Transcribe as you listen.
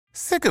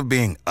Sick of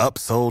being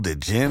upsold at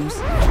gyms?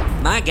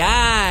 My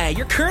guy,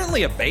 you're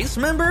currently a base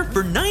member?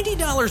 For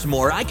 $90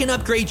 more, I can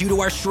upgrade you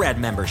to our Shred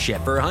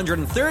membership. For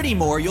 $130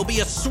 more, you'll be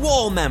a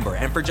Swole member.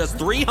 And for just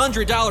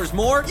 $300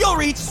 more, you'll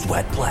reach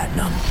Sweat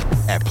Platinum.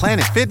 At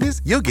Planet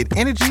Fitness, you'll get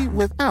energy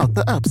without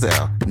the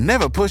upsell.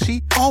 Never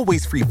pushy,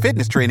 always free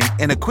fitness training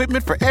and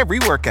equipment for every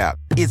workout.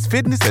 It's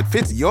fitness that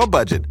fits your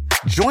budget.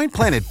 Join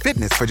Planet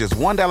Fitness for just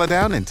 $1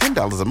 down and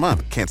 $10 a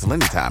month. Cancel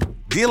anytime.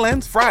 Deal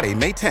ends Friday,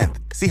 May 10th.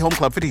 See Home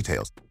Club for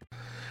details.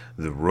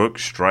 The Rook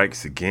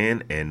strikes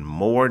again and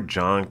more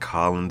John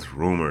Collins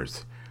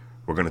rumors.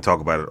 We're going to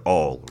talk about it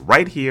all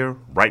right here,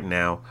 right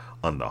now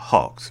on the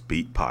Hawks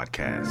Beat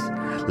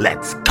Podcast.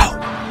 Let's go.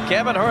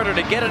 Kevin Huerter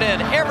to get it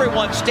in.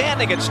 Everyone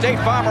standing at State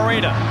Farm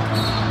Arena.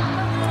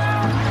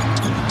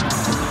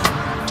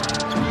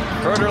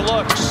 Huerter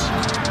looks.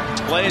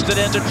 Plays it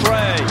into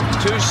Trey.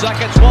 2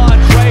 seconds, one.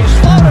 Trey's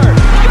floater.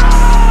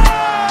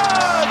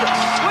 Good!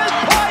 With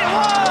point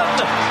one!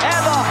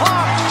 And the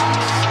Hawks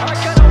are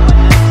going to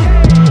win this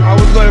game. I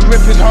was going to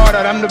rip his heart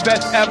out. I'm the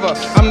best ever.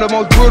 I'm the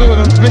most brutal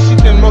and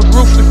vicious and most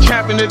ruthless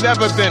champion there's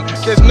ever been.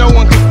 There's no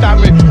one can stop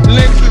me.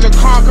 Lynx is a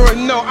conqueror.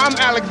 No, I'm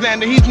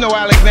Alexander. He's no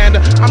Alexander.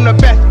 I'm the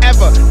best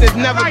ever. There's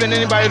never been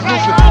anybody as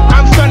ruthless.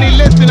 I'm Sonny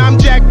Liston. I'm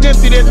Jack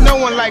Dempsey. There's no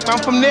one like me.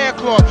 I'm from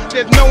Nairclaw.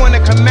 There's no one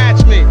that can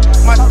match me.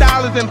 My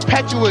style is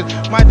impetuous.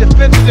 My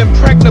defense is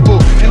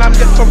impregnable. And I'm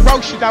just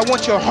ferocious. I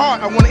want your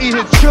heart. I want to eat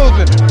his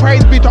children.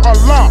 Praise be to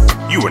Allah.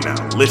 You are now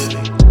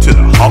listening to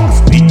the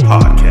Hawks Beat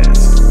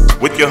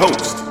Podcast with your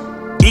host,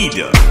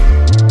 E-Dub.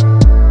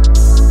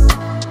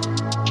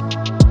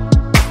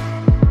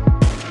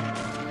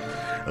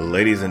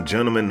 Ladies and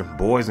gentlemen,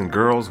 boys and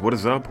girls, what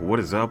is up? What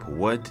is up?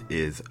 What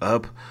is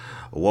up?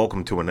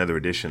 Welcome to another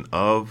edition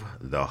of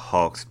the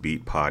Hawks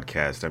Beat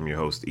Podcast. I'm your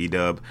host,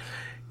 E-Dub,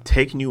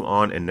 taking you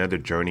on another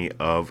journey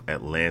of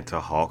Atlanta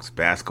Hawks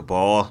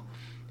basketball.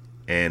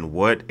 And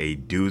what a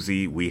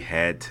doozy we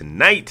had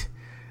tonight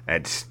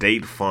at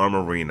State Farm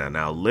Arena.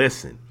 Now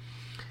listen,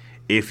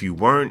 if you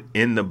weren't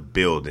in the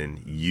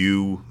building,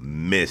 you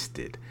missed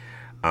it.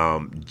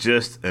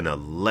 Just an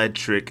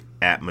electric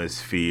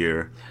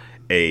atmosphere.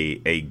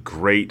 A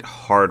great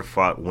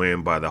hard-fought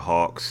win by the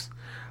Hawks.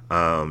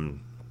 Man,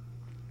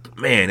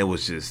 it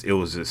was just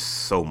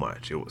so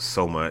much. It was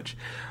so much.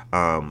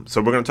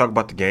 So we're going to talk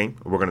about the game.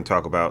 We're going to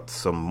talk about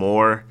some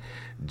more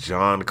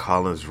John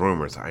Collins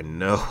rumors. I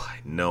know.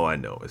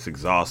 It's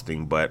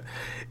exhausting, but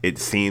it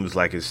seems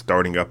like it's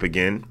starting up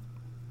again.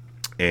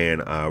 And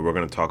we're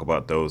going to talk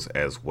about those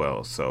as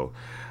well. So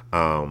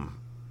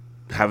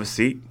have a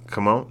seat.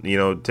 Come on.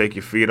 Take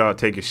your feet off,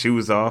 take your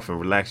shoes off, and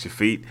relax your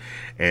feet.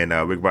 And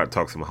we're about to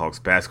talk some Hawks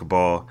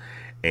basketball.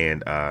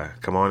 And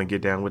come on and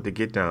get down with the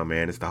get down,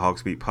 man. It's the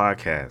Hawks Beat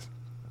Podcast.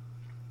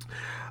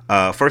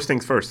 First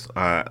things first,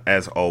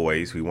 as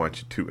always, we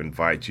want to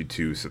invite you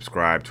to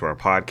subscribe to our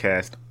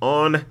podcast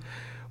on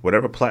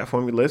whatever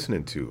platform you're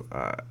listening to.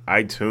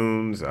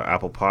 iTunes,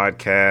 Apple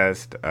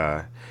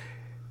Podcast.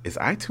 Is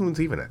iTunes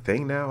even a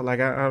thing now? Like,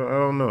 I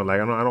don't know.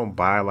 Like, I don't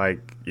buy,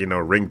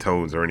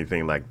 ringtones or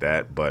anything like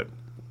that. But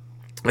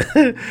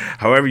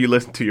however you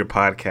listen to your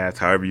podcast,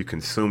 however you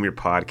consume your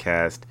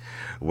podcast,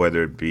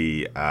 whether it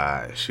be,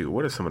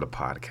 what are some of the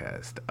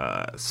podcasts?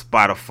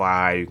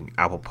 Spotify,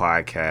 Apple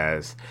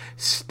Podcasts,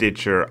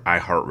 Stitcher,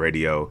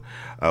 iHeartRadio.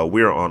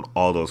 We're on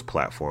all those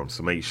platforms.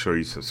 So make sure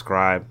you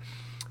subscribe.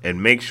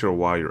 And make sure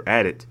while you're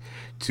at it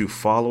to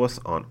follow us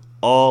on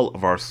all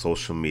of our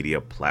social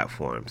media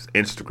platforms.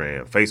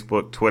 Instagram,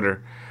 Facebook,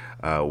 Twitter.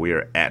 We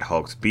are at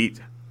Hawks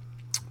Beat.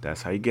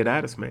 That's how you get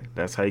at us, man.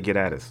 That's how you get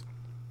at us.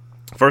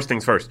 First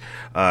things first,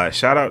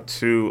 shout out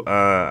to,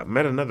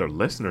 met another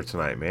listener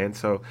tonight, man.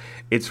 So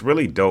it's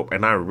really dope.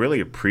 And I really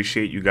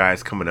appreciate you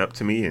guys coming up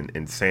to me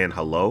and saying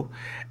hello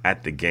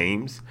at the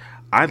games.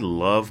 I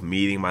love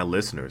meeting my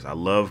listeners. I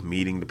love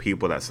meeting the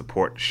people that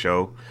support the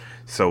show.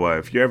 So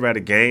if you're ever at a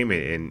game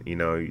and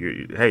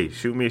hey,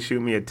 shoot me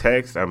a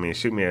text.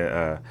 Shoot me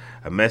a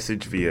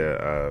message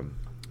via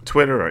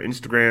Twitter or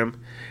Instagram,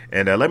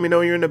 and let me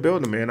know you're in the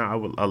building, man. I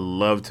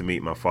love to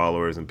meet my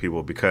followers and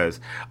people because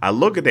I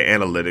look at the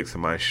analytics of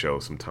my show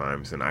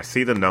sometimes, and I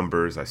see the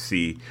numbers. I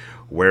see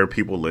where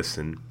people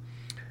listen.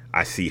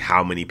 I see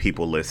how many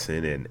people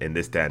listen and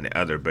this, that, and the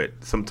other. But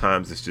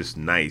sometimes it's just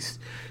nice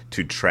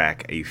to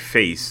track a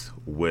face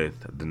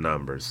with the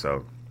numbers.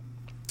 So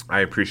I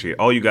appreciate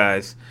all you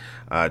guys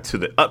to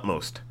the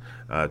utmost.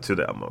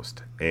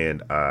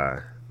 And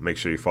make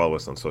sure you follow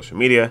us on social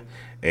media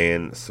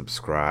and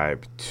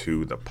subscribe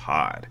to the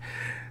pod.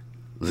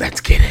 Let's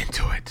get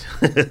into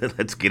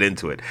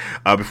it.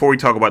 Before we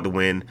talk about the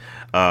win,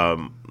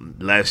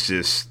 let's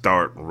just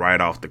start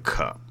right off the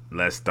cup.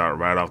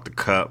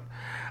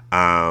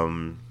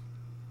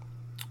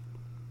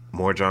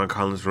 More John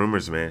Collins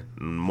rumors, man.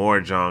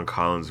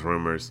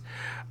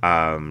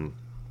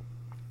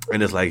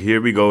 And it's like, here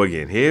we go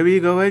again.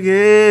 You know what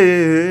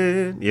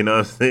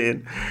I'm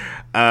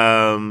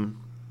saying?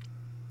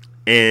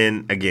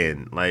 And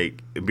again,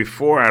 like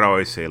before, I'd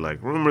always say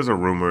like rumors are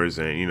rumors,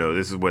 and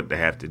this is what they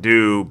have to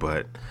do.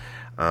 But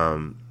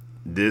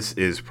this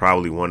is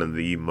probably one of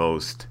the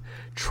most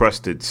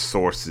trusted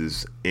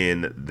sources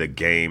in the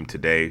game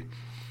today.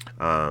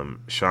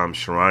 Shams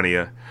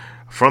Charania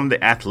from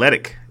The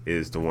Athletic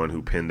is the one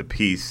who penned the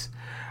piece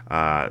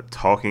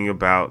talking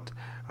about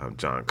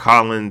John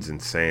Collins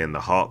and saying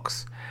the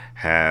Hawks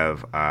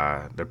have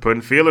they're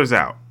putting feelers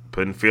out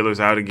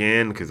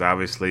again because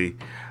obviously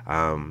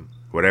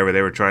whatever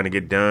they were trying to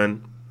get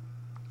done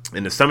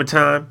in the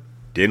summertime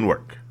didn't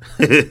work.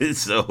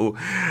 So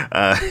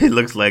it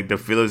looks like the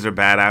feelers are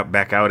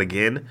back out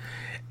again.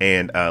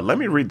 And let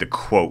me read the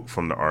quote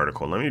from the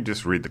article. Let me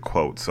just read the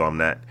quote so I'm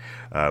not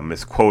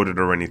misquoted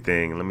or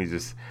anything. Let me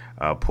just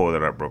pull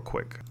it up real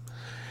quick.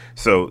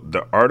 So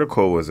the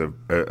article was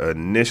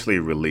initially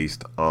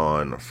released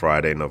on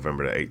Friday,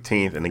 November the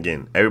 18th. And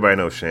again, everybody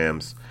knows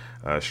Shams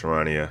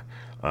Charania,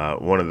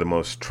 one of the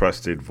most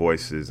trusted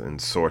voices and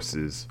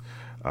sources,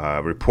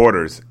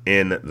 reporters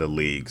in the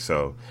league.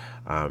 So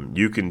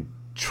you can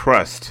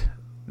trust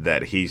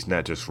that he's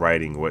not just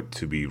writing what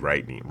to be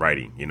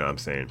writing. You know what I'm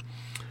saying?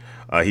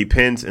 He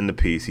pens in the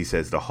piece, he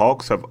says, the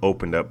Hawks have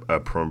opened up a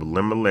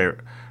preliminary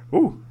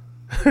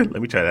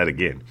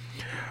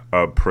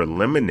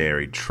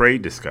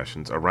trade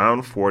discussions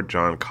around for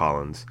John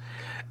Collins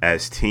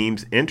as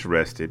teams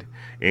interested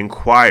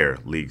inquire,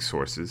 league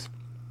sources.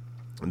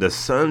 The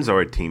Suns are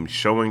a team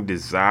showing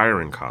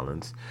desire in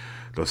Collins,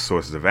 those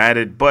sources have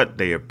added, but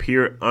they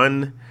appear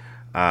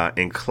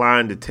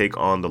inclined to take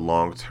on the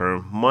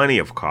long-term money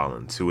of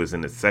Collins, who is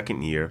in the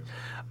second year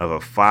of a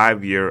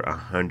 5-year,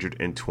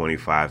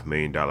 $125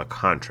 million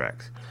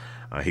contract.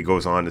 He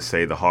goes on to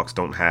say the Hawks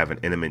don't have an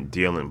imminent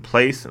deal in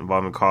place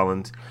involving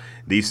Collins.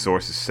 These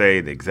sources say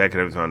the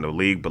executives around the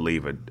league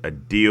believe a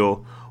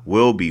deal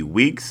will be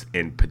weeks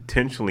and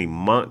potentially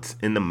months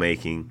in the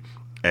making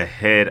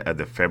ahead of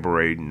the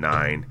February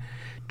 9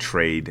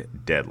 trade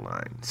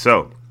deadline.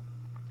 So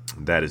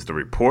that is the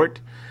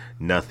report.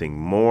 Nothing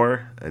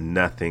more and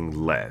nothing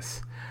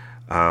less.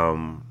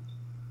 The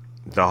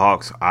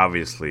Hawks,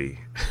 obviously,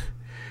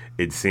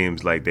 it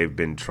seems like they've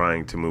been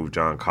trying to move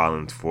John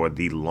Collins for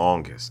the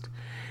longest.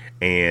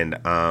 And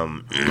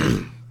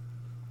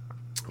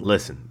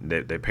listen,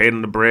 they paid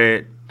him the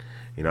bread.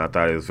 You know, I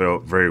thought he was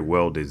very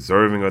well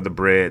deserving of the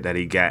bread that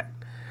he got.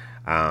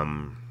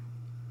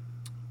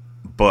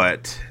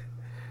 But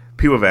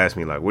people have asked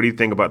me, like, what do you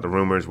think about the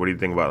rumors? What do you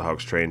think about the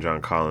Hawks trading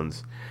John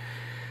Collins?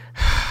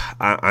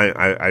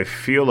 I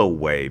feel a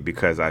way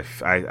because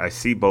I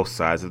see both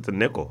sides of the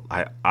nickel.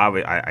 I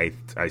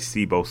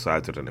see both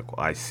sides of the nickel.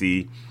 I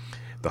see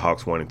the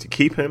Hawks wanting to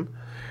keep him.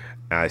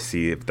 I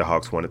see if the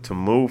Hawks wanted to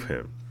move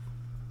him.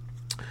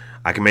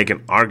 I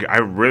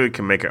really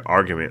can make an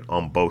argument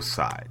on both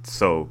sides.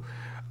 So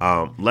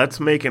let's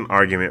make an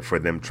argument for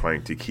them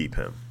trying to keep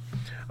him.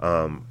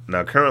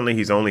 Now, currently,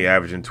 he's only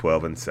averaging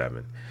 12 and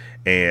 7,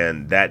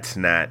 and that's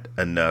not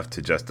enough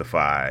to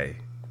justify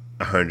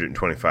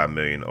 $125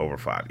 million over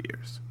 5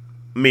 years.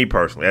 Me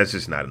personally, that's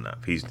just not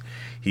enough.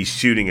 He's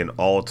shooting an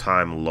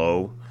all-time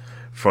low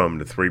from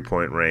the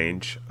three-point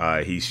range.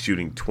 He's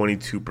shooting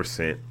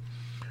 22%,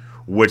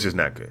 which is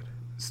not good.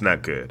 It's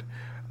not good.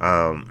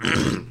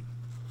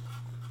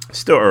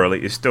 Still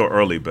early. It's still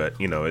early,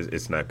 but you know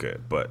it's not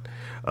good. But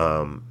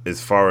as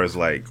far as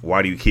like,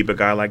 why do you keep a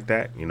guy like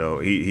that? You know,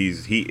 he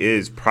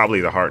is probably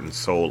the heart and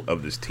soul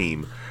of this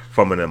team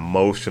from an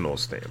emotional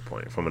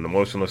standpoint.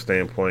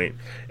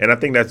 And I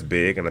think that's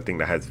big, and I think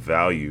that has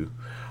value.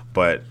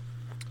 But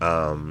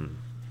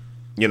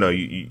you know,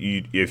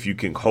 you if you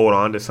can hold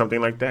on to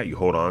something like that, you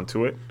hold on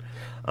to it.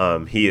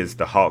 He is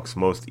the Hawks'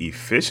 most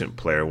efficient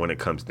player when it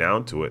comes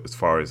down to it, as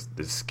far as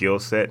the skill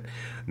set.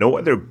 No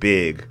other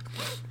big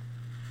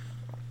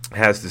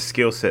has the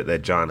skill set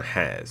that John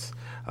has,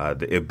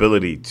 the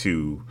ability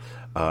to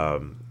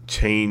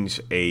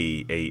change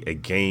a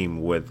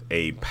game with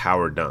a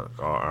power dunk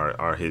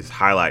or his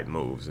highlight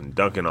moves and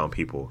dunking on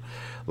people.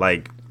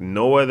 Like,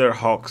 no other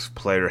Hawks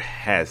player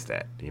has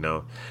that, you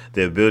know,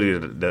 the ability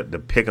to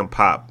pick and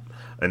pop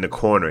in the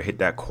corner, hit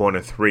that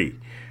corner three,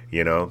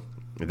 you know,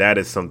 that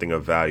is something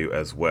of value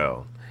as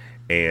well.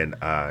 And,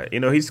 you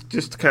know, he's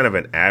just kind of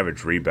an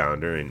average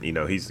rebounder, and, you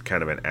know, he's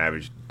kind of an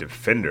average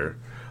defender,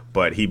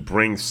 but he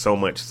brings so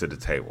much to the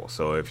table.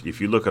 So if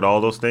you look at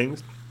all those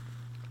things,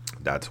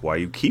 that's why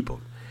you keep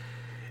him.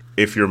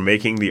 If you're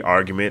making the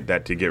argument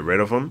that to get rid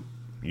of him,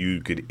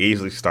 you could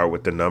easily start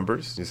with the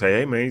numbers. You say,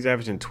 hey, man, he's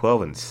averaging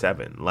 12 and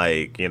 7.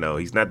 Like, you know,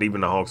 he's not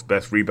even the Hawks'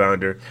 best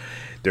rebounder.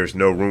 There's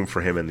no room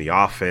for him in the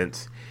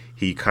offense.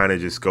 He kind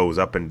of just goes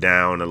up and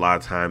down a lot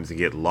of times and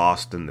get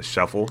lost in the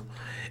shuffle.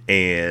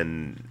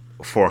 And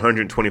for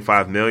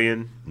 $125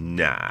 million,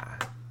 nah.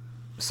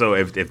 So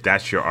if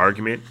that's your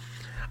argument,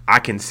 I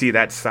can see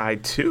that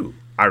side too.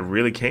 I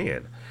really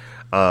can.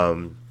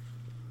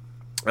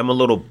 I'm a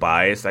little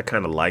biased. I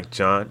kind of like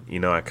John. You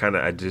know,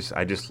 I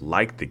just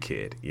like the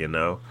kid. You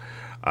know,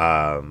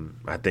 I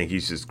think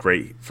he's just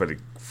great for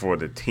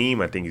the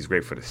team. I think he's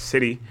great for the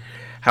city.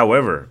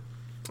 However,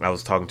 I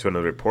was talking to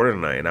another reporter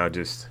tonight, and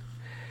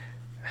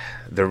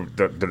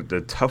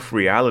the tough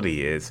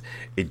reality is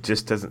it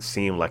just doesn't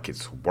seem like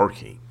it's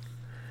working.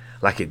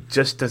 Like, it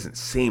just doesn't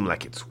seem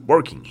like it's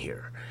working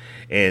here.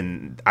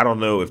 And I don't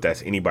know if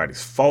that's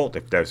anybody's fault,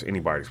 if that's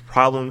anybody's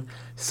problem.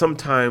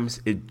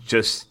 Sometimes it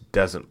just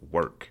doesn't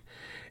work.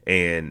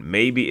 And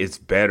maybe it's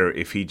better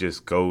if he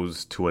just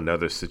goes to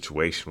another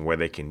situation where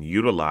they can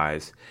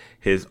utilize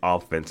his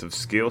offensive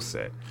skill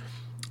set.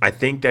 I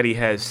think that he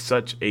has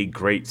such a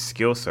great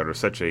skill set, or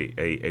such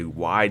a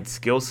wide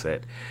skill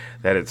set,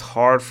 that it's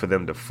hard for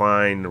them to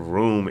find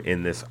room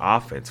in this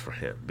offense for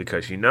him.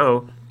 Because,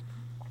 number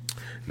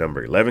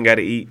 11 got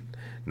to eat,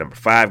 number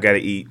 5 got to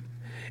eat,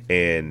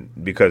 and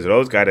because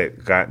those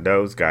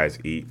guys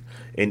eat,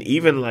 and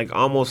even like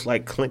almost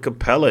like Clint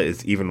Capella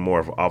is even more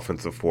of an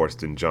offensive force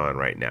than John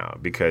right now,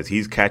 because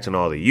he's catching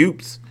all the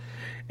oops,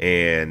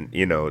 and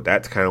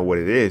that's kind of what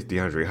it is.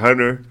 DeAndre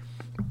Hunter,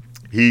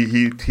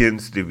 he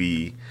tends to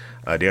be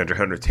DeAndre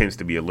Hunter tends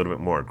to be a little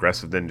bit more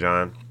aggressive than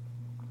John.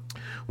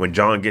 When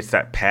John gets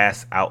that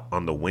pass out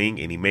on the wing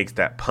and he makes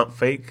that pump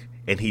fake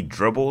and he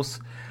dribbles,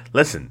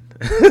 listen,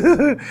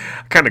 I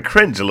kind of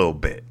cringe a little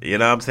bit. You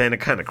know what I'm saying? I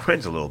kind of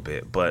cringe a little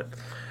bit. But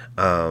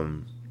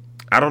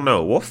I don't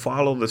know. We'll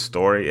follow the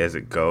story as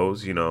it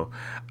goes.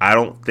 I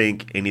don't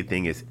think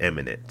anything is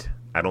imminent.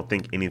 I don't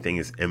think anything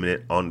is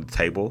imminent on the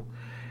table.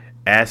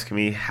 Ask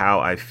me how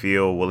I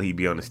feel. Will he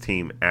be on his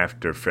team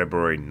after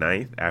February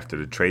 9th, after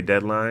the trade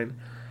deadline?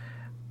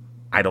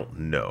 I don't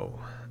know.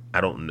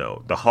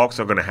 The Hawks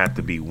are going to have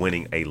to be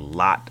winning a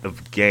lot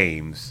of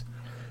games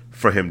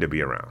for him to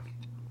be around.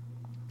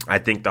 I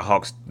think the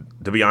Hawks,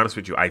 to be honest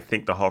with you, I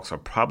think the Hawks are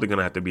probably going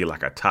to have to be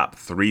like a top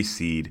 3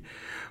 seed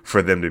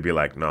for them to be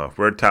like, no, if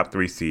we're a top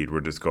 3 seed,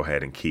 we'll just go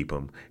ahead and keep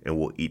them and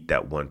we'll eat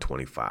that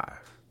 125.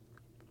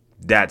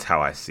 That's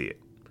how I see it.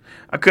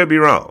 I could be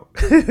wrong,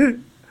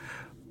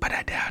 but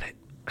I doubt it.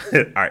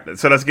 All right,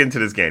 so let's get into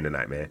this game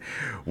tonight, man.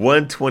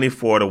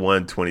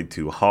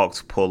 124-122.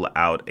 Hawks pull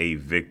out a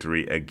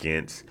victory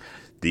against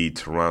the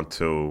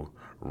Toronto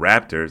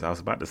Raptors. I was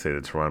about to say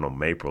the Toronto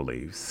Maple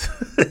Leafs.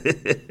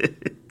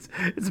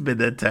 It's been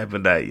that type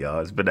of night,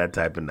 y'all. It's been that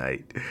type of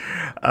night.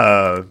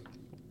 The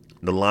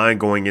line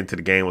going into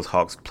the game was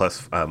Hawks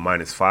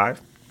 -5.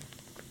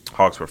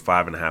 Hawks were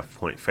 5.5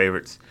 point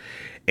favorites.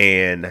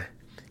 And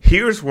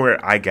here's where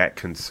I got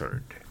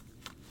concerned.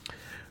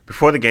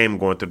 Before the game, I'm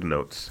going through the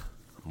notes,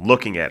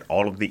 looking at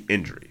all of the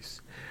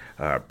injuries.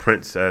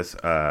 Princess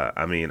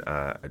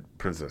Achiuwa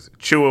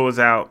was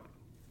out.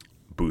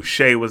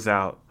 Boucher was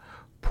out.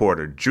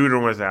 Porter Jr.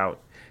 was out.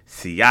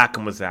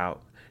 Siakam was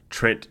out.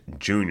 Trent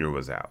Jr.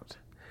 was out.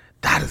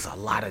 That is a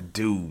lot of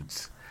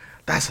dudes.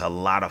 That's a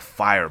lot of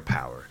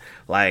firepower.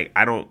 Like,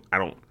 I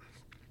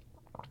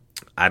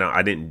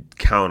didn't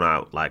count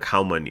out like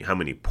how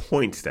many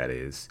points that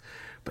is,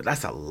 but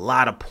that's a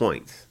lot of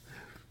points.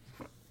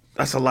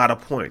 That's a lot of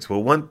points.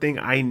 Well, one thing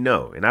I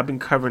know, and I've been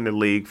covering the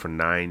league for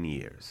 9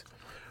 years.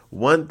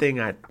 One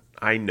thing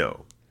I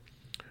know,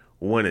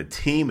 when a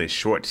team is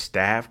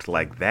short-staffed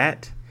like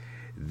that,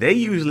 they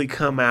usually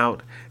come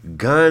out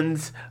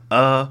guns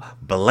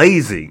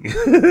a-blazing.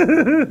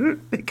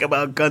 They come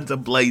out guns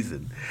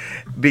a-blazing.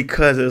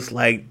 Because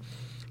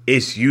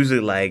it's usually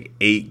like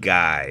 8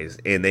 guys,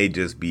 and they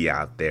just be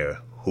out there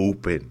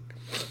hooping.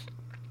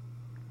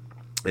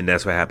 And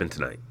that's what happened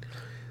tonight.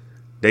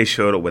 They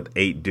showed up with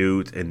 8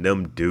 dudes, and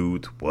them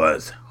dudes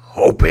was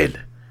hooping.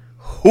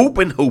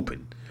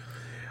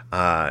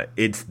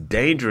 It's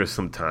dangerous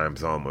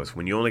sometimes almost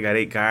when you only got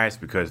 8 guys,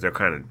 because they're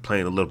kind of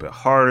playing a little bit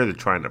harder. They're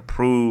trying to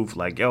prove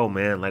like, yo,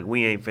 man, like,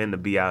 we ain't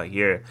finna be out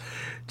here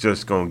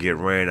just gonna get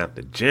ran out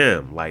the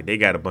gym. Like, they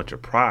got a bunch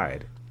of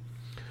pride.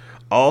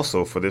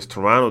 Also, for this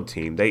Toronto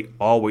team, they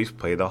always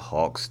play the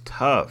Hawks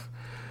tough.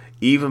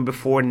 Even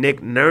before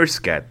Nick Nurse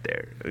got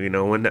there,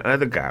 when the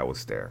other guy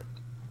was there.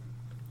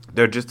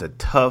 They're just a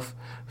tough,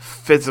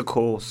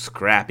 physical,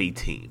 scrappy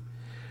team.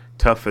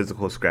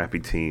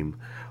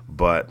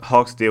 But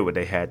Hawks did what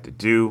they had to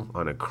do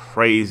on a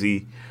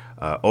crazy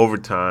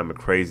overtime, a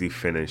crazy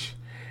finish.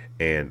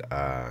 And,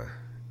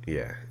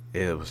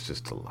 it was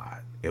just a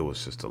lot.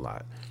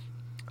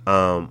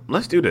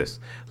 Let's do this.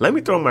 Let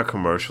me throw my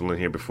commercial in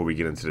here before we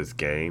get into this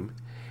game.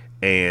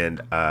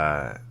 And,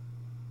 I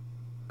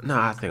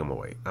think I'm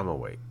going to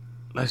wait.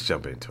 Let's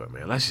jump into it,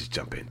 man. Let's just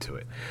jump into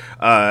it.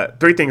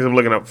 3 things I'm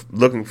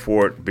looking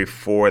for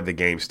before the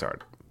game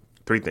started.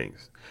 3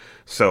 things.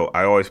 So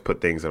I always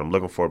put things that I'm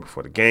looking for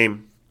before the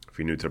game. If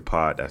you're new to the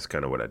pod, that's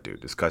kind of what I do.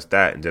 Discuss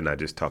that, and then I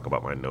just talk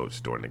about my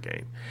notes during the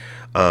game.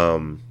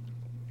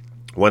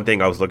 One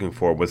thing I was looking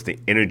for was the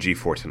energy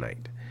for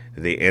tonight.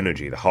 The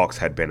energy. The Hawks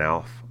had been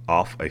off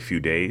a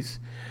few days.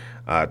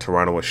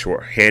 Toronto was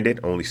short-handed,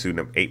 only suiting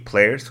up 8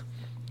 players.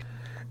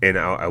 And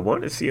I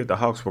wanted to see if the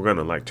Hawks were going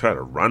to try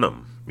to run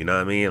them. You know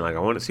what I mean? I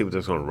wanted to see what they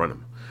was going to run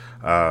them.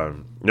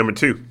 Number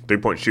 2,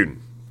 3-point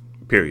shooting.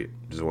 Period.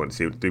 Just wanted to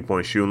see what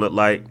 3-point shooting looked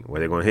like. Were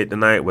they going to hit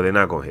tonight? Were they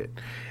not going to hit?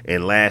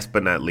 And last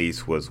but not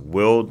least was,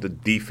 will the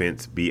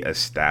defense be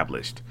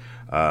established?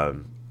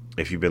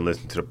 If you've been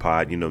listening to the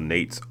pod,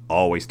 Nate's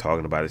always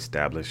talking about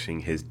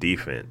establishing his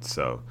defense.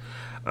 So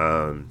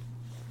the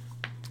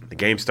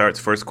game starts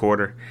first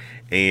quarter,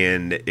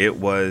 and it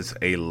was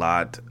a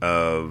lot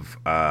of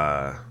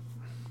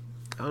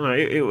I don't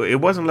know,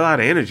 it wasn't a lot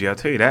of energy. I'll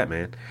tell you that,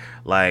 man.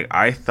 Like,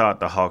 I thought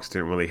the Hawks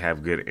didn't really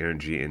have good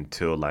energy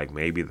until like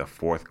maybe the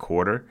fourth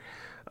quarter.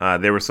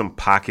 There were some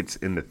pockets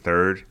in the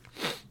third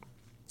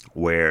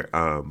where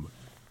I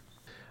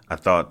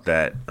thought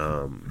that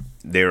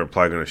they were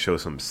probably going to show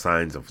some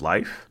signs of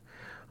life.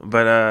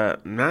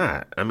 But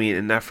nah. I mean,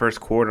 in that first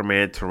quarter,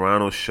 man,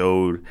 Toronto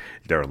showed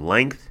their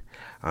length.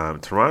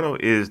 Toronto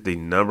is the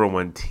number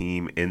one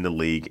team in the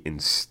league in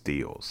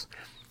steals.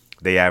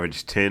 They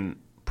averaged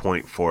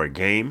 10.4 a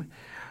game.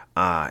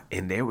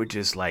 And they were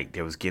just like,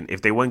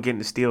 if they weren't getting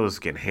the steals,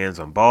 getting hands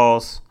on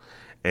balls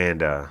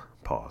and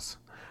pause.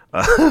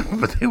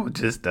 But they were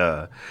just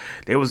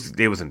they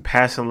was in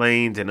passing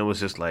lanes, and it was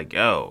just like,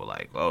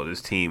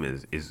 this team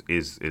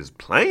is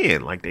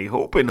playing like they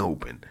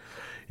hoping.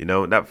 You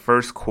know, that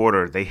first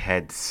quarter they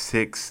had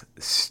 6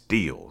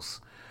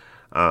 steals.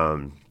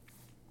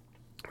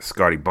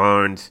 Scotty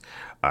Barnes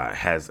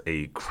has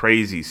a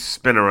crazy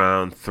spin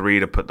around 3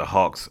 to put the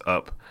Hawks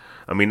up.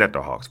 I mean, not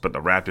the Hawks, but the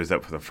Raptors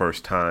up for the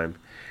first time.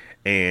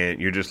 And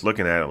you're just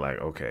looking at it like,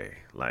 okay,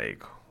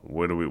 like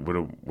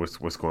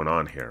what's going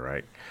on here,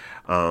 right?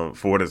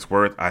 For what it's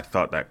worth, I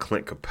thought that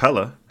Clint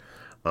Capella,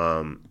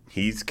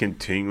 he's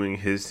continuing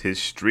his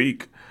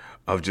streak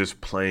of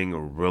just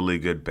playing really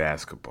good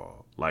basketball.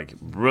 Like,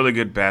 really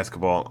good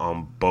basketball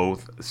on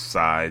both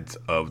sides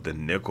of the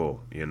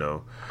nickel, you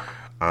know.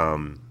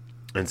 And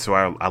so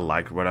I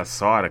liked what I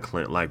saw out of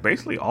Clint, like,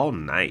 basically all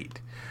night.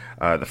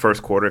 The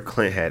first quarter,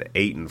 Clint had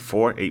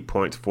 8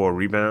 points, 4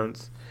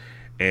 rebounds.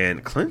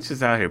 And Clint's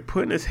just out here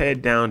putting his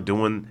head down,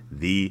 doing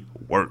the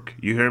work.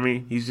 You hear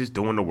me? He's just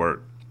doing the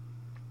work.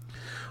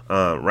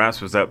 Raps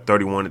was up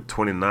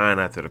 31-29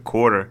 after the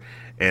quarter,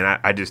 and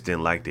I just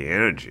didn't like the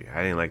energy.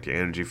 I didn't like the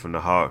energy from the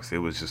Hawks. It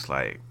was just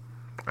like,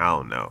 I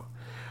don't know.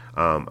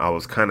 I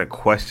was kind of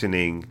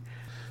questioning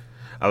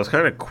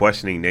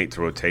Nate's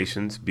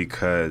rotations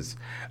because,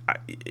 and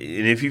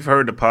if you've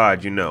heard the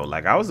pod, you know,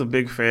 like, I was a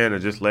big fan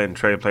of just letting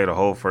Trey play the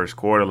whole first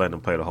quarter, letting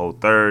him play the whole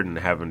third, and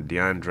having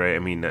having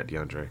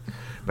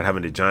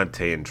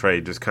DeJounte and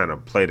Trey just kind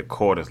of play the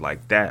quarters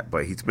like that.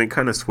 But he's been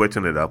kind of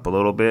switching it up a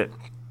little bit,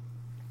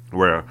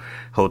 where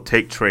he'll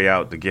take Trey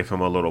out to give him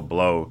a little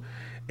blow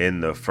in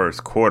the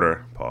first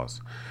quarter.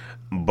 Pause.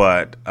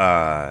 But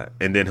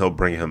and then he'll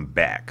bring him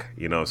back,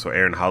 you know. So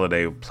Aaron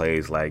Holiday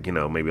plays like, you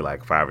know, maybe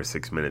like 5 or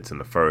 6 minutes in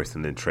the first,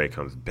 and then Trey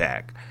comes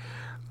back.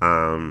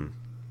 I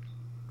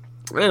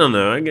don't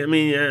know. I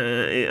mean,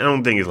 I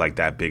don't think it's like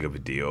that big of a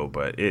deal,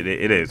 but it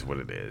is what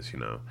it is, you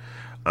know.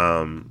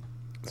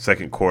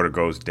 Second quarter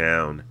goes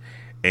down,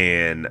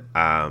 and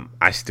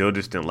I still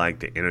just didn't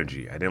like the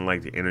energy. I didn't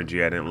like the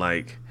energy. I didn't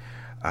like.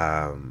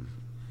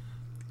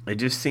 It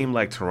just seemed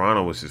like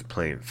Toronto was just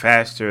playing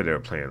faster. They were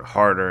playing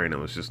harder, and it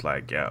was just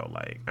like, I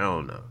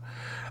don't know.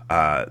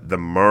 The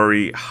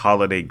Murray,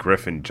 Holiday,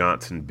 Griffin,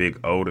 Johnson, Big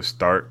O to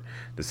start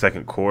the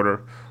second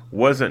quarter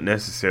wasn't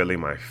necessarily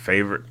my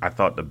favorite. I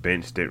thought the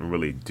bench didn't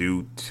really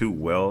do too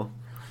well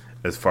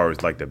as far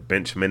as like the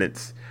bench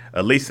minutes,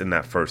 at least in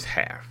that first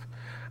half.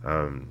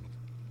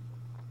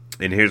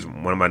 And here's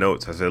one of my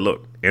notes. I said,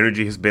 look,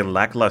 energy has been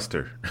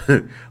lackluster.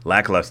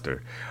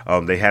 Lackluster.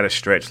 They had a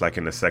stretch like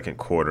in the second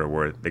quarter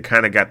where they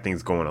kind of got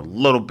things going a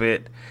little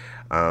bit.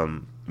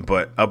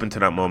 But up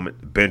until that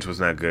moment, the bench was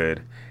not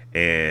good.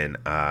 And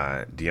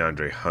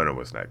DeAndre Hunter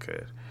was not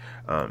good.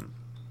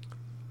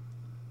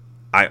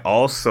 I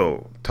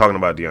also, talking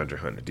about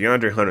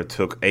DeAndre Hunter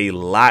took a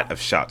lot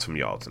of shots from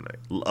y'all tonight.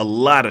 A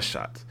lot of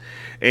shots.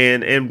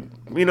 And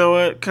you know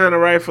what? Kind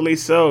of rightfully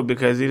so,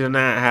 because he did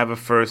not have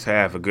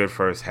a good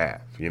first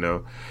half, you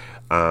know.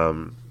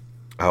 I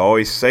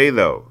always say,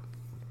 though,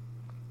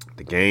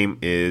 the game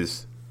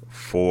is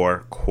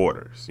 4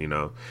 quarters, you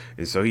know.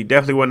 And so he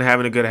definitely wasn't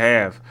having a good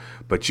half,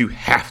 but you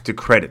have to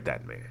credit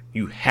that man.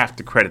 You have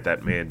to credit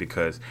that man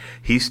because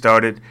he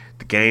started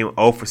the game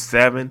 0 for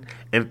 7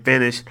 and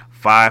finished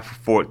 5 for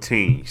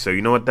 14. So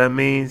you know what that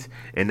means?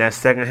 In that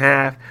second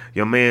half,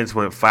 your man's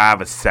went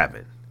 5 of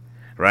 7,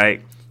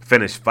 right?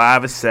 Finished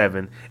 5 of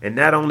 7, and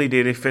not only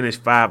did he finish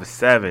 5 of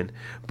 7,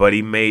 but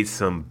he made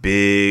some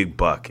big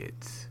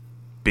buckets.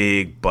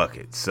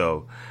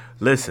 So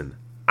listen,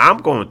 I'm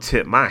going to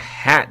tip my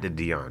hat to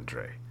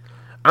DeAndre.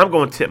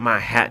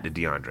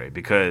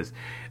 Because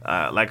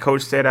like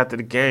Coach said after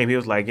the game, he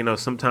was like, you know,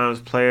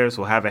 sometimes players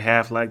will have a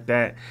half like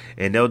that,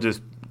 and they'll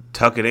just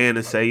tuck it in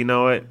and say, you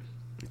know what,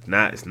 it's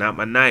not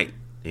my night,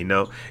 you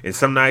know. And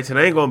some nights it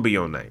ain't gonna be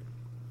your night.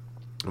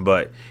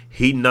 But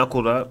he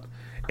knuckled up,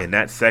 and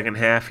that second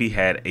half he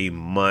had a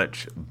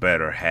much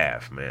better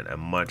half, man. A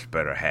much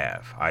better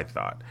half, I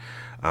thought.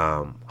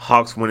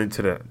 Hawks went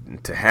into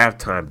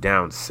halftime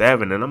down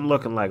 7, and I'm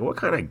looking like, what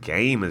kind of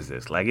game is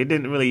this? Like, it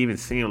didn't really even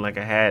seem like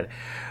it had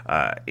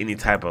any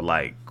type of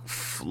like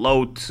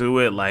flow to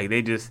it. Like,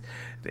 the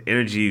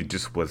energy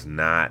just was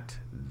not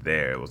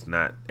there. It was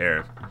not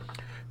there.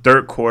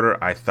 Third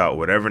quarter, I thought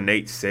whatever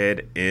Nate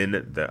said in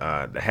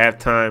the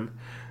halftime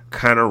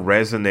kind of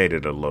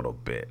resonated a little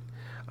bit.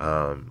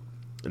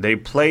 They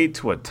played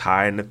to a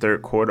tie in the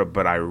third quarter,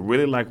 but I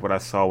really like what I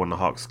saw when the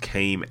Hawks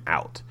came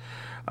out.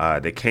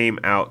 They came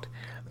out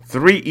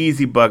 3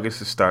 easy buckets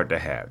to start the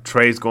half.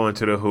 Trey's going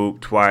to the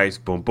hoop twice,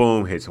 boom,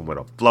 boom, hits him with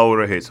a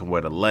floater, hits him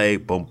with a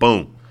leg, boom,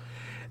 boom.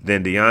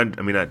 Then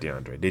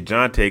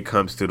DeJounte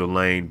comes to the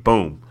lane,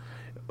 boom,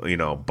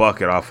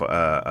 bucket off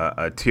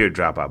a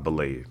teardrop, I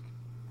believe.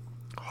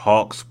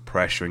 Hawks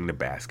pressuring the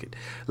basket.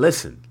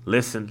 Listen,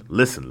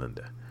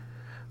 Linda.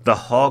 The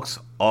Hawks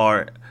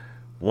are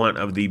one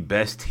of the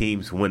best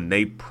teams when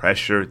they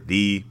pressure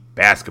the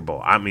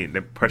basketball. I mean, they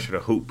pressure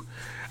the hoop.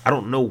 I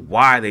don't know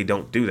why they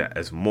don't do that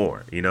as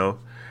more, because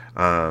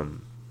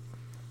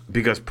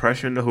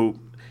pressuring the hoop,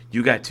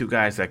 you got 2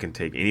 guys that can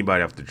take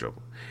anybody off the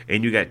dribble.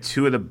 And you got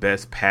 2 of the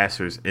best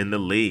passers in the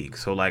league.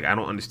 So, I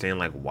don't understand,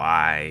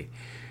 why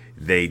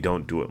they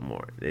don't do it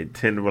more. They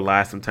tend to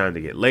rely sometimes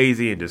to get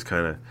lazy and just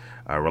kind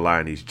of rely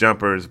on these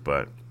jumpers.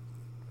 But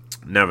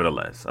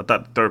nevertheless, I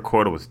thought the third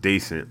quarter was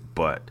decent.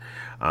 But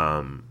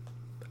I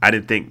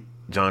didn't think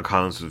John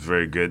Collins was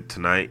very good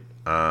tonight.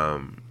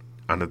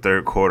 On the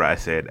third quarter, I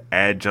said,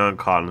 add John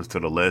Collins to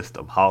the list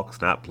of Hawks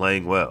not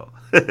playing well.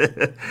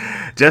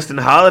 Justin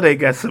Holiday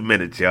got some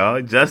minutes,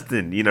 y'all.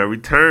 Justin,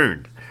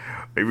 returned.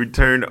 He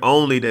returned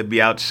only to be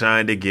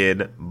outshined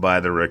again by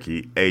the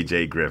rookie,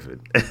 A.J.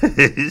 Griffin.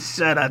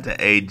 Shout out to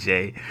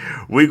A.J.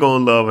 We're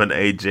going to love an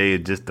A.J.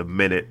 in just a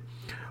minute.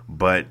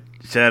 But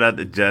shout out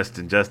to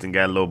Justin. Justin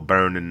got a little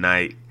burn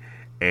tonight.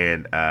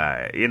 And,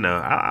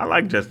 I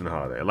like Justin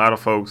Holiday. A lot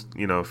of folks,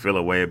 feel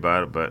a way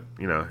about it. But,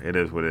 it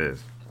is what it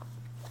is.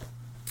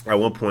 At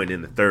one point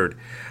in the third,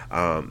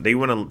 they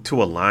went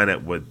to a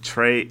lineup with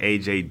Trey,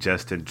 AJ,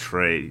 Justin,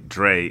 Trey,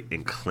 Dre,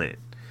 and Clint.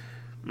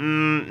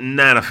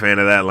 Not a fan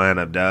of that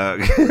lineup, dog.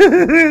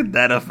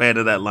 Not a fan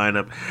of that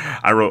lineup.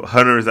 I wrote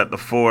Hunter's at the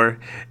 4,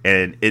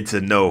 and it's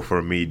a no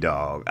for me,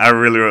 dog. I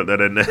really wrote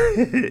that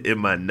in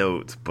my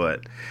notes,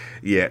 but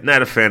yeah,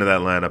 not a fan of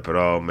that lineup at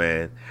all,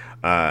 man.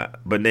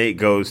 But Nate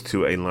goes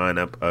to a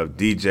lineup of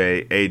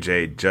DJ,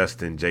 AJ,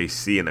 Justin,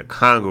 JC, and a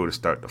Congo to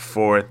start the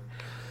 4th,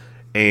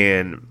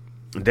 and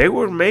they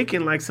were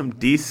making some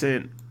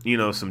decent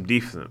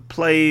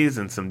plays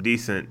and some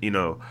decent,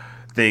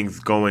 things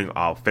going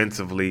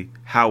offensively.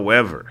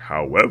 However,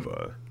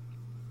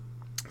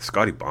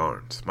 Scotty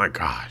Barnes, my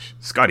gosh,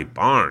 Scotty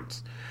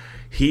Barnes,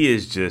 he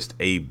is just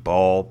a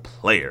ball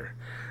player.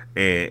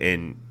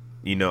 And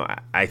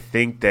I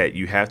think that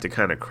you have to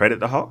kind of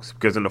credit the Hawks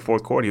because in the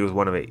fourth quarter, he was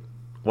 1 of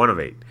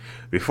 8.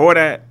 Before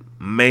that,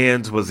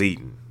 Mans was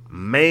eating.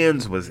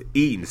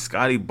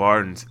 Scotty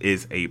Barnes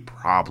is a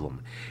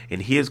problem,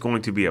 and he is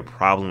going to be a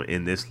problem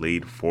in this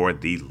league for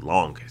the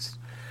longest.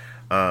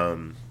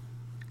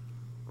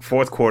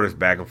 Fourth quarter's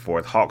back and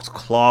forth. Hawks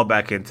claw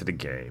back into the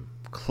game.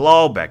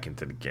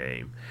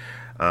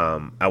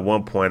 At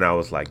one point, I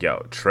was like,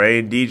 yo, Trey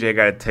and DJ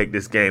got to take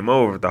this game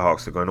over if the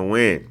Hawks are going to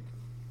win.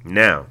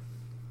 Now,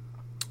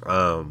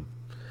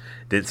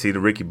 didn't see the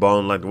Ricky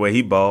balling like the way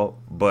he balled,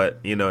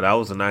 but, that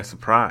was a nice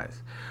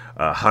surprise.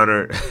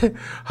 Hunter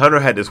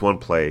had this one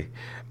play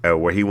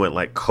where he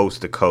went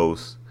coast to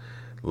coast,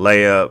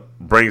 layup,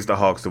 brings the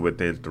Hawks to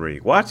within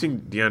 3. Watching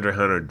DeAndre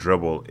Hunter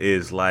dribble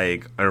is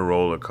like a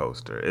roller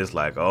coaster. It's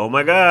like, oh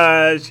my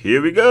gosh, here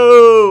we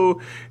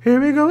go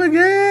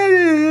again.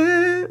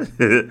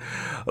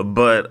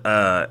 But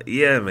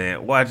yeah,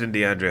 man, watching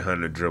DeAndre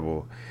Hunter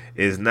dribble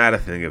is not a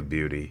thing of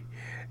beauty.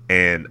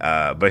 And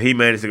but he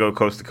managed to go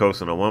coast to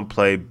coast on a one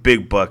play,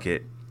 big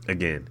bucket.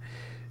 Again,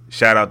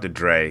 shout out to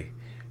Dre.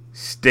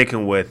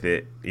 Sticking with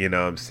it,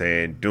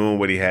 doing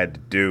what he had to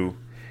do,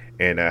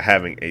 and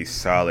having a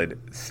solid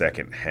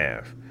second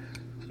half.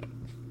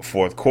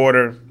 Fourth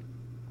quarter,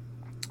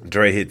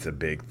 Dre hits a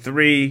big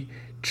 3.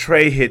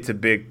 Trey hits a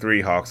big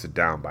 3. Hawks are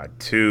down by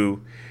 2.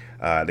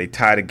 They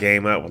tie the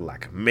game up with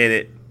a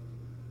minute.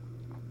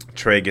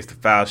 Trey gets the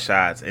foul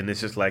shots, and it's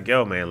just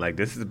yo, man,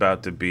 this is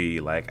about to be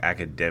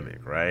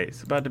academic, right?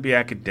 It's about to be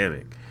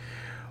academic.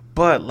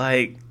 But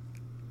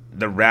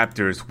the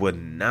Raptors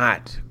would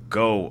not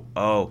go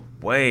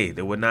away.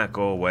 They would not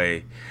go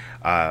away.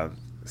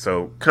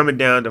 So coming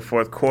down to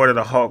fourth quarter,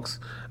 the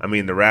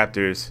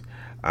Raptors,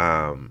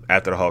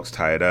 after the Hawks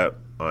tie it up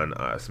on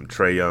some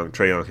Trae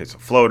Young hits a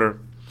floater.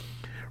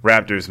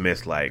 Raptors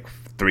missed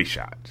 3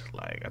 shots.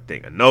 I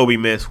think Anunoby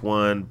missed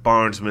one,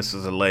 Barnes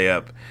misses a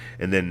layup,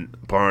 and then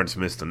Barnes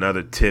missed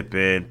another tip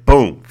in.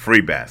 Boom,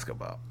 free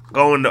basketball.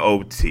 Going to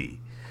OT.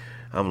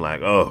 I'm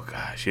oh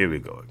gosh, here we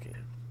go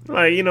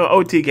again.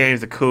 OT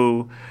games are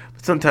cool.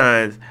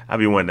 Sometimes I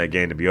be wanting that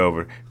game to be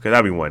over because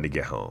I be wanting to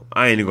get home.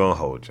 I ain't even going to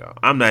hold y'all.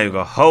 I'm not even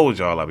going to hold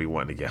y'all. I be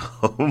wanting to get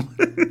home.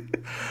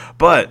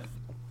 But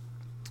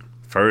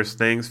first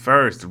things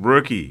first,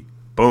 rookie,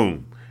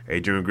 boom,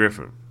 Adrian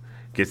Griffin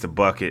gets a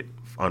bucket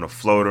on a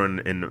floater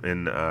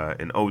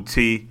in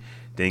OT,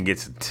 then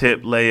gets a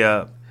tip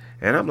layup.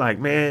 And I'm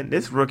man,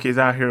 this rookie is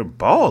out here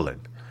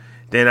balling.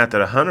 Then after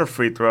the Hunter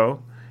free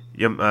throw,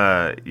 your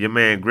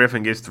man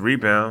Griffin gets the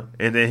rebound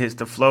and then hits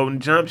the floating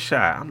jump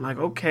shot. I'm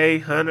okay,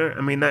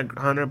 not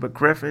Hunter, but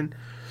Griffin.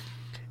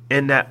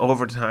 In that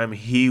overtime,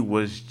 he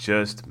was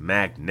just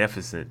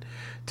magnificent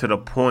to the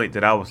point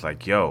that I was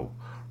yo,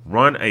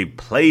 run a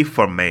play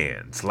for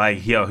Mans.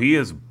 Yo, he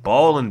is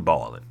balling.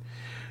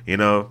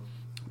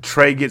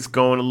 Trey gets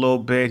going a little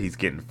bit. He's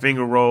getting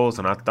finger rolls,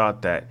 and I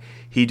thought that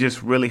he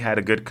just really had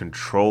a good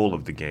control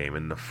of the game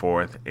in the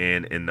fourth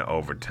and in the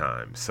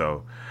overtime.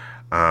 So,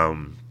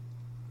 the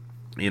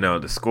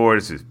score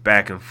is just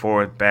back and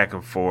forth,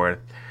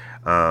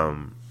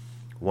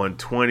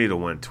 120 to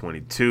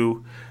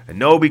 122. And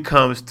Nobe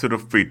comes to the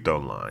free throw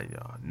line,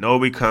 y'all.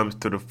 Nobe comes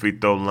to the free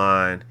throw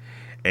line,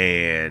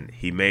 and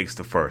he makes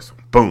the first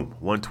one. Boom,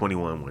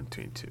 121,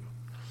 122.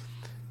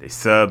 They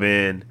sub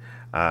in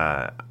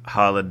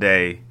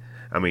Trey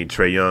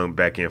Young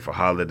back in for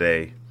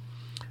Holiday.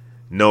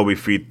 Nobe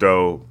free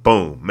throw,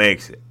 boom,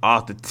 makes it.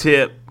 Off the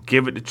tip,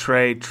 give it to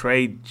Trey.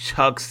 Trey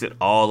chucks it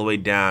all the way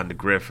down to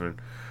Griffin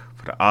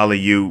for the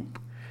alley-oop.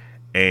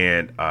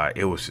 And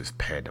it was just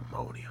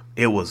pandemonium.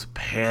 It was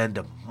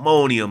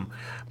pandemonium,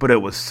 but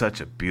it was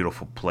such a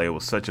beautiful play. It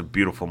was such a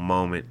beautiful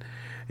moment.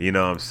 You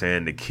know what I'm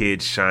saying? The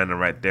kid shining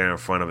right there in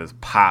front of his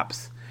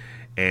pops.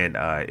 And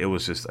it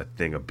was just a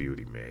thing of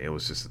beauty, man. It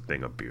was just a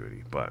thing of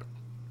beauty. But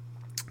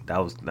that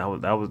was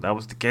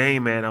the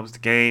game, man. That was the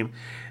game.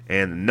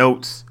 And the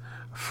notes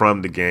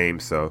from the game.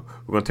 So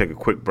we're gonna take a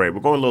quick break. We're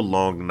going a little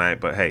long tonight,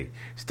 but hey,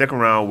 stick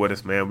around with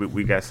us, man.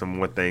 We got some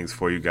more things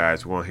for you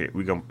guys.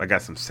 I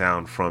got some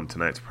sound from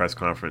tonight's press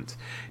conference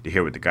to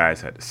hear what the guys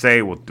had to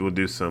say. We'll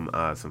do some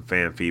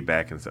fan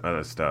feedback and some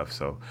other stuff.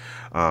 So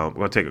we're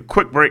gonna take a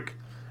quick break.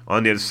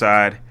 On the other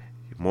side,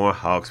 more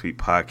Hawks Beat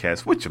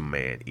podcast with your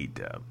man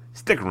E-Dub.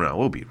 Stick around.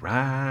 We'll be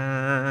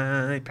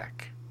right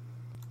back.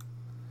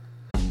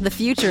 The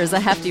future is a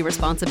hefty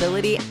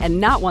responsibility and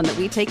not one that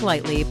we take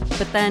lightly.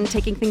 But then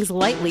taking things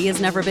lightly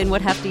has never been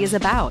what Hefty is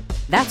about.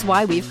 That's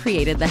why we've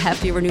created the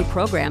Hefty Renew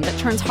program that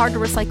turns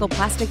hard-to-recycle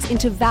plastics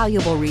into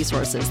valuable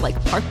resources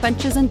like park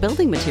benches and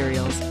building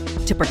materials.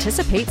 To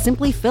participate,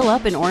 simply fill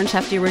up an orange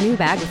Hefty Renew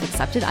bag with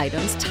accepted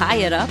items, tie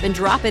it up, and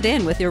drop it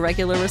in with your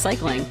regular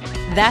recycling.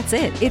 That's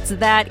it. It's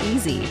that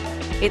easy.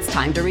 It's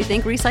time to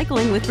rethink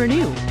recycling with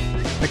Renew.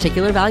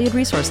 Particular valued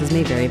resources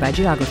may vary by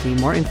geography.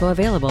 More info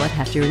available at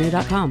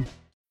heftyrenew.com.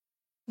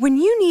 When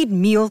you need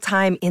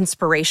mealtime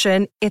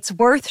inspiration, it's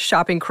worth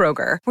shopping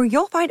Kroger, where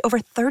you'll find over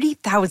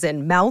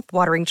 30,000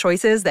 mouth-watering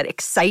choices that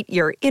excite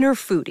your inner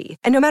foodie.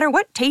 And no matter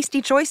what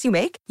tasty choice you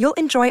make, you'll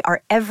enjoy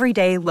our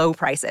everyday low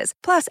prices,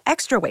 plus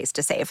extra ways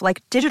to save,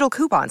 like digital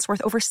coupons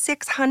worth over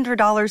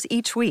 $600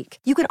 each week.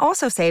 You can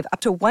also save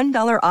up to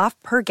 $1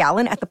 off per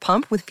gallon at the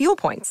pump with fuel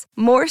points.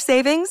 More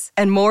savings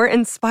and more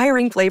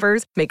inspiring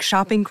flavors make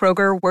shopping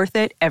Kroger worth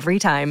it every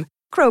time.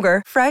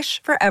 Kroger,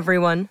 fresh for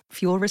everyone.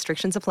 Fuel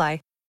restrictions apply.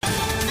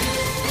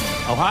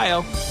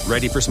 Ohio,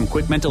 ready for some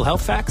quick mental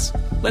health facts?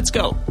 Let's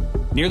go.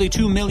 Nearly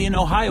 2 million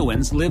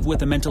Ohioans live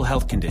with a mental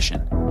health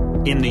condition.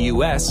 In the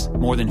U.S.,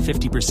 more than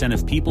 50%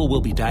 of people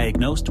will be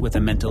diagnosed with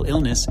a mental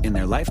illness in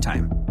their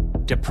lifetime.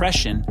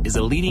 Depression is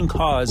a leading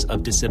cause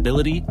of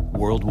disability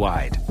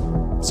worldwide.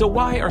 So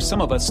why are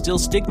some of us still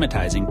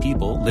stigmatizing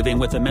people living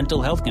with a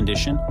mental health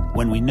condition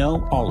when we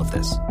know all of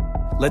this?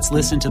 Let's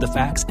listen to the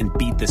facts and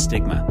beat the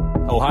stigma.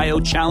 Ohio,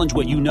 challenge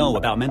what you know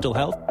about mental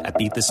health at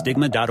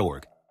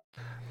beatthestigma.org.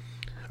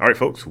 All right,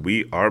 folks,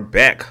 we are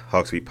back.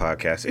 Hawks Beat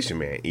Podcast. It's your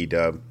man,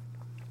 E-Dub,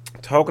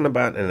 talking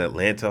about an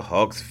Atlanta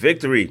Hawks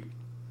victory.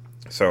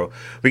 So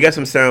we got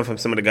some sound from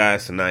some of the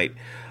guys tonight.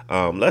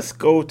 Let's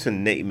go to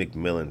Nate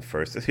McMillan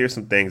first. Let's hear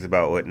some things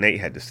about what Nate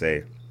had to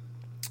say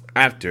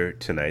after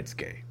tonight's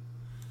game.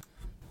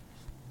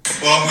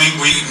 Well, we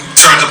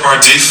turned up our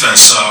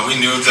defense. We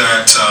knew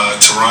that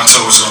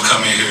Toronto was going to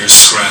come in here and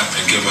scrap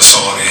and give us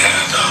all they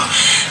had.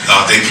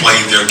 They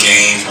played their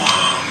game.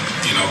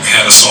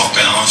 Had us off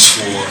balance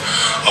for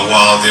a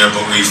while there,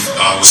 but we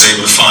was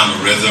able to find a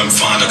rhythm,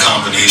 find a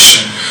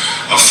combination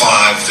of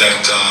five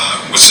that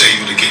was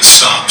able to get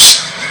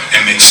stops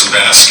and make some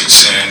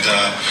baskets. And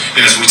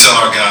as we tell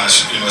our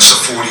guys, it's a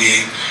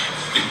 48.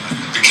 It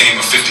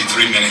became a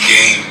 53-minute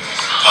game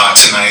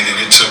tonight, and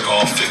it took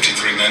all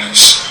 53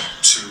 minutes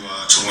to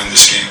win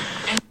this game.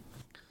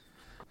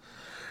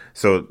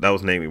 So that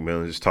was Nate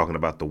McMillan just talking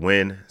about the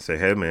win. Say,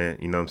 hey, man,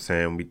 you know what I'm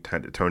saying? We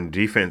had to turn the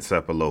defense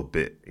up a little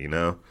bit,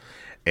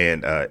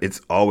 And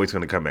it's always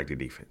going to come back to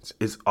defense.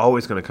 It's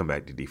always going to come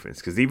back to defense.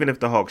 Because even if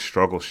the Hawks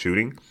struggle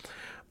shooting,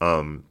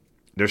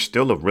 they're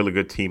still a really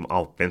good team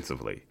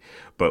offensively.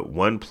 But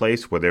one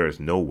place where there is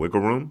no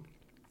wiggle room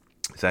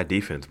is that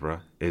defense, bro.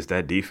 Is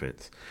that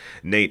defense.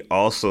 Nate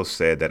also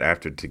said that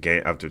after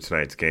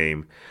tonight's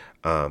game,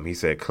 he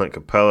said Clint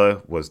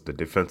Capella was the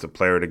defensive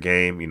player of the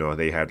game.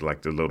 They had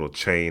like the little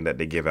chain that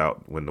they give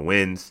out when the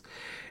wins.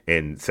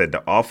 And said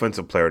the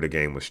offensive player of the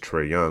game was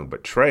Trey Young.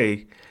 But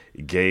Trey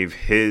gave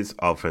his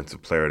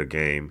offensive player of the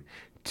game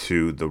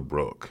to the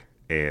Rook.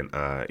 And,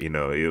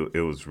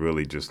 it was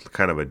really just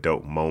kind of a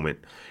dope moment.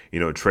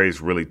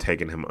 Trey's really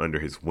taking him under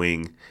his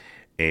wing.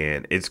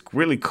 And it's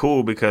really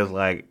cool because,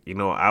 I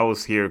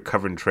was here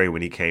covering Trey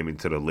when he came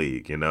into the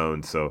league,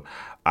 and so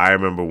I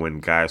remember when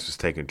guys was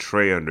taking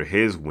Trey under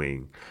his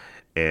wing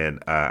and,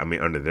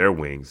 under their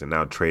wings, and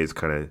now Trey's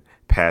kind of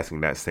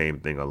passing that same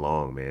thing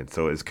along, man.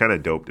 So it's kind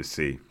of dope to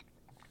see.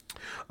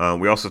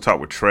 We also talked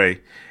with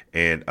Trey,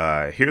 and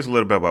here's a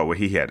little bit about what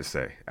he had to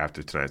say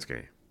after tonight's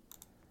game.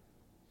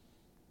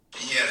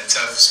 He had a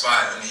tough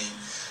spot. I mean,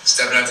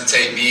 stepping up to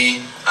take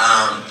me.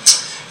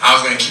 I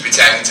was going to keep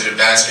attacking to the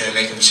basket and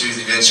make him choose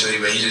eventually,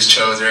 but he just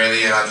chose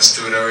early, and I just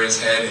threw it over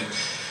his head, and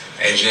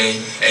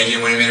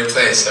AJ went and made a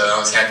play, so I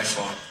was happy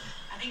for him.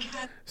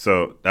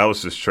 So that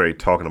was just Trey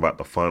talking about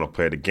the final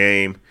play of the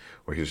game,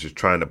 where he was just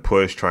trying to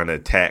push, trying to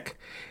attack,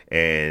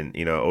 and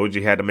OG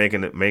had to make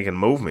a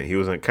movement. He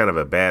was in kind of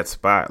a bad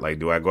spot. Like,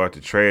 do I go out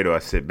to Trey, or do I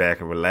sit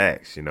back and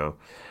relax?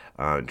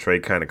 Trey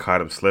kind of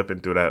caught him slipping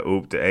through that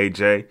oop to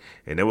AJ,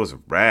 and it was a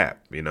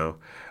wrap.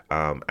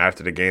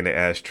 After the game, they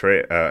asked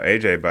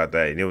AJ about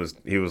that, and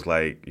he was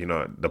like,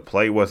 the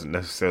play wasn't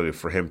necessarily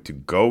for him to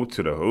go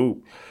to the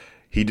hoop.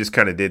 He just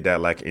kind of did that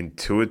like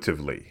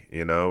intuitively,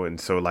 and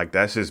so like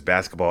that's just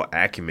basketball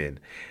acumen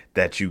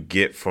that you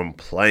get from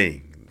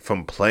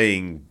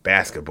playing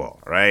basketball,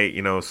 right?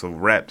 So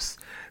reps,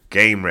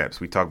 game reps,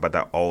 we talk about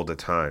that all the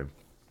time,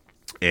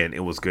 and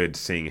it was good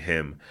seeing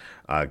him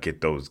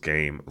get those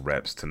game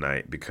reps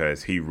tonight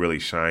because he really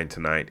shined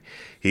tonight.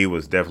 He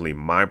was definitely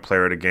my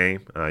player of the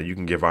game. You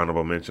can give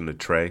honorable mention to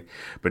Trey,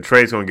 but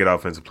Trey's going to get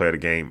offensive player of the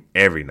game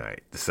every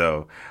night.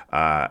 So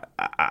I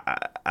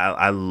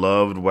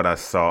loved what I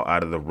saw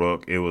out of the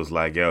Rook. It was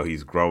like,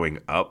 he's growing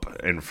up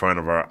in front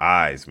of our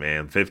eyes,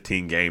 man.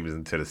 15 games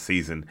into the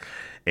season,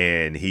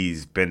 and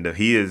he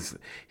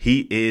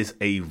is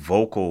a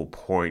vocal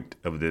point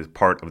of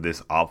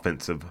this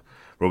offensive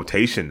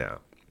rotation now.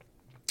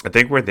 I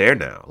think we're there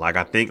now.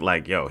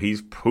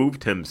 He's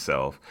proved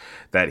himself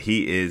that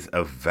he is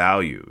of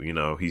value.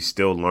 He's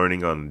still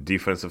learning on the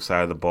defensive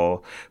side of the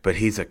ball, but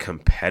he's a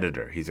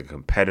competitor.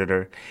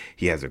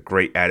 He has a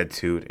great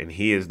attitude, and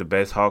he is the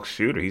best Hawks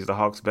shooter. He's the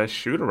Hawks' best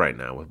shooter right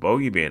now with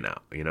Bogey being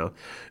out.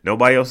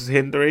 Nobody else is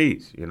hitting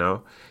threes.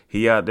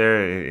 He out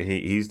there, and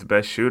he's the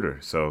best shooter.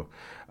 So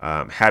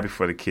happy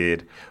for the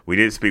kid. We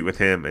did speak with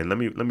him, and let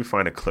me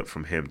find a clip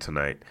from him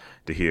tonight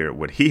to hear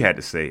what he had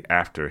to say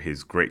after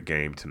his great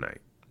game tonight.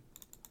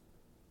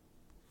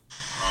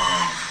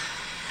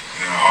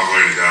 All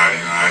glory to God.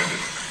 I'm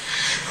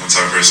the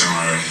type of person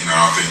where I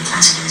don't think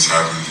coincidence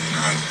happened.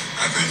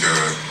 I think it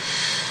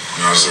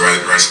was the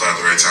right spot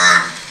at the right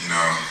time.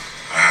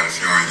 I had a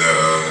feeling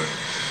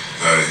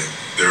that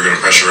they were going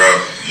to pressure up.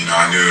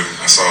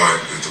 I saw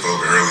it develop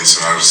early,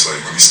 so I was just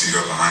like, let me sneak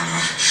up behind them,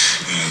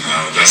 and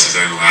that's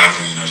exactly what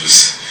happened.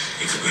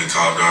 They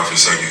caught off for a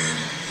second, and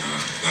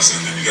that's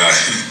the end you got.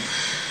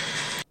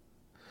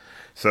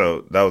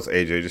 So that was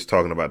AJ just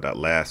talking about that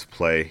last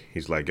play.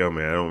 He's like,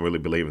 man, I don't really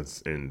believe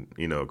in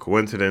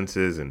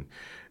coincidences, and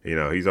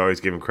he's always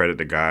giving credit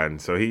to God.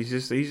 And so he's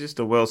just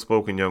a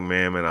well-spoken young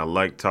man, and I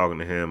like talking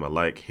to him. I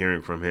like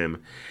hearing from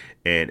him,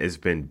 and it's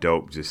been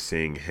dope just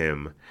seeing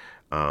him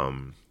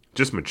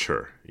just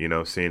mature,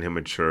 seeing him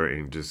mature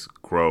and just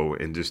grow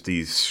in just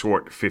these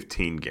short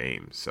 15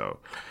 games. So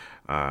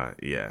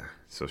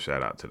so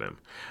shout out to them.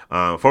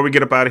 Before we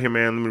get up out of here,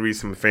 man, let me read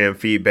some fan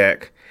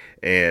feedback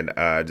and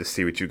just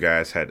see what you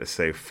guys had to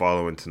say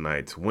following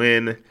tonight's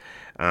win.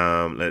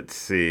 Let's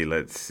see.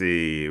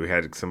 We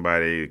had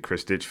somebody,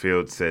 Chris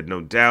Ditchfield said, no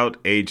doubt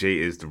AJ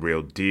is the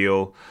real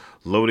deal.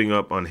 Loading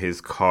up on his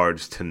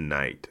cards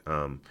tonight.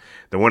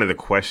 One of the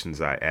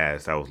questions I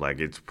asked, I was like,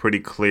 it's pretty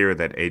clear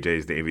that AJ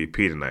is the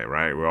MVP tonight,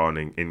 right? We're all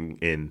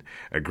in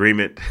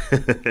agreement.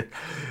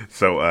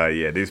 So,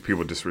 these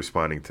people just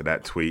responding to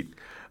that tweet.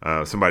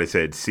 Somebody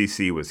said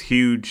CC was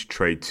huge.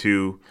 Trey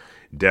 2,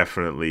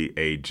 definitely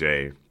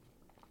AJ.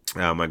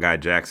 My guy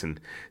Jackson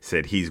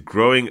said he's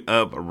growing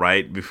up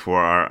right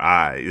before our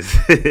eyes.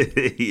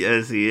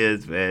 Yes, he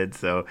is, man.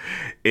 So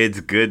it's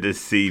good to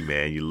see,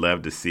 man. You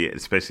love to see it,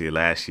 especially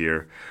last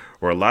year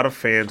where a lot of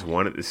fans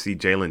wanted to see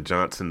Jalen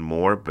Johnson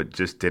more, but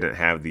just didn't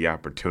have the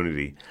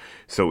opportunity.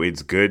 So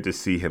it's good to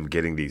see him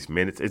getting these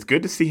minutes. It's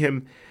good to see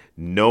him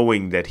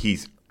knowing that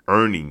he's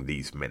earning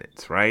these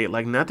minutes, right?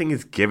 Like nothing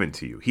is given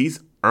to you. He's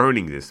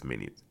earning these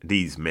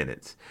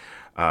minutes.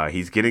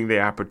 He's getting the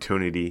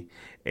opportunity,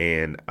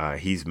 and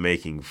he's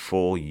making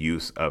full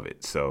use of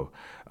it. So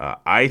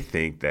I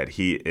think that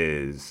he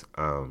is.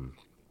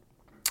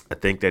 I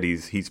think that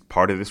he's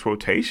part of this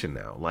rotation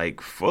now,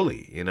 like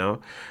fully.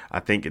 I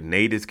think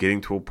Nate is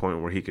getting to a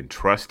point where he can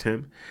trust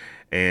him.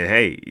 And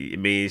hey, I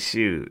mean,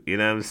 shoot, you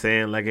know what I'm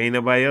saying? Like ain't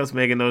nobody else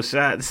making no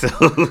shots, so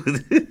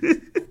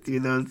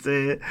you know what I'm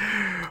saying?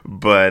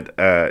 But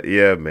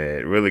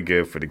man, really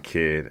good for the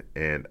kid,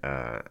 and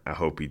I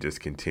hope he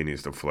just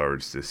continues to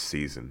flourish this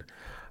season.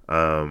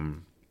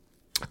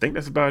 I think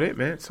that's about it,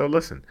 man. So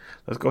listen,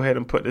 let's go ahead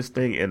and put this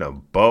thing in a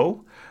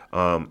bow.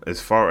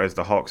 As far as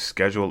the Hawks'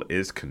 schedule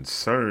is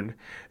concerned,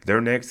 their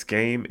next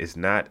game is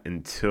not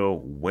until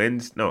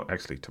Wednesday. No,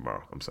 actually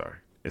tomorrow. I'm sorry.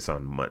 It's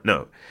on Monday.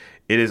 No,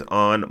 it is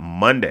on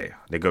Monday.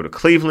 They go to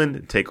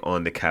Cleveland, take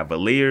on the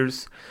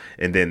Cavaliers,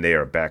 and then they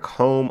are back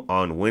home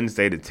on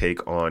Wednesday to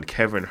take on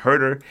Kevin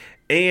Huerter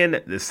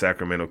and the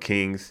Sacramento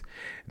Kings.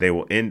 They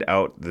will end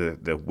out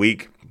the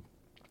week,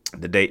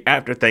 the day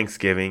after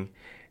Thanksgiving,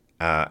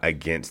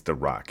 against the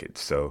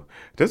Rockets. So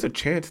there's a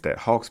chance that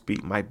Hawks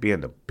Beat might be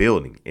in the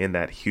building in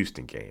that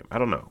Houston game. I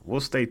don't know. We'll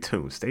stay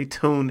tuned. Stay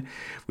tuned.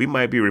 We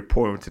might be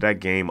reporting to that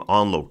game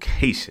on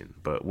location,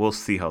 but we'll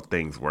see how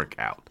things work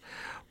out.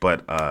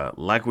 But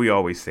like we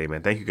always say,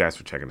 man, thank you guys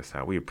for checking us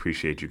out. We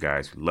appreciate you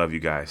guys. We love you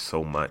guys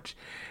so much.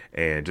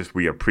 And just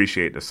we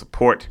appreciate the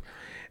support.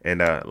 And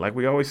like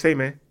we always say,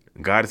 man,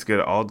 God is good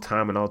all the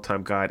time, and all the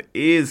time God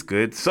is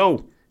good.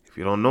 So if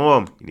you don't know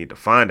him, you need to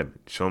find him.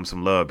 Show him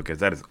some love, because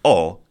that is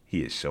all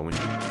he is showing you.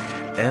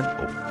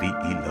 LOVE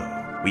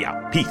love. We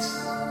out.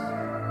 Peace.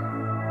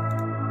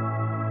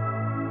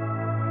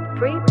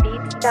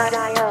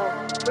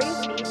 Freebeats.io.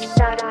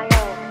 Freebeats.io.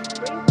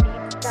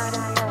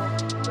 Freebeats.io.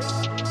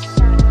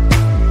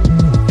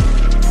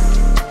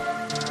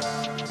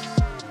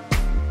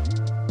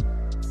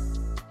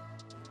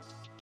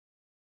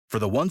 For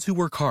the ones who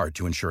work hard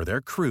to ensure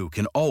their crew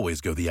can always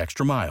go the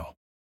extra mile,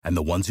 and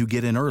the ones who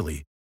get in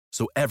early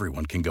so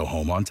everyone can go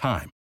home on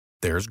time,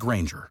 there's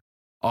Grainger,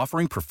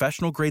 offering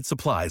professional-grade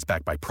supplies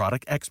backed by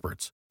product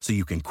experts so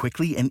you can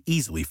quickly and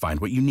easily find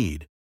what you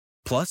need.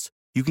 Plus,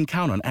 you can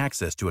count on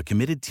access to a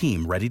committed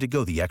team ready to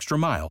go the extra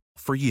mile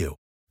for you.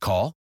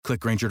 Call, click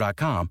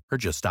Grainger.com, or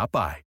just stop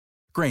by.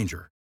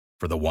 Grainger,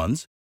 for the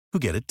ones who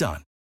get it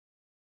done.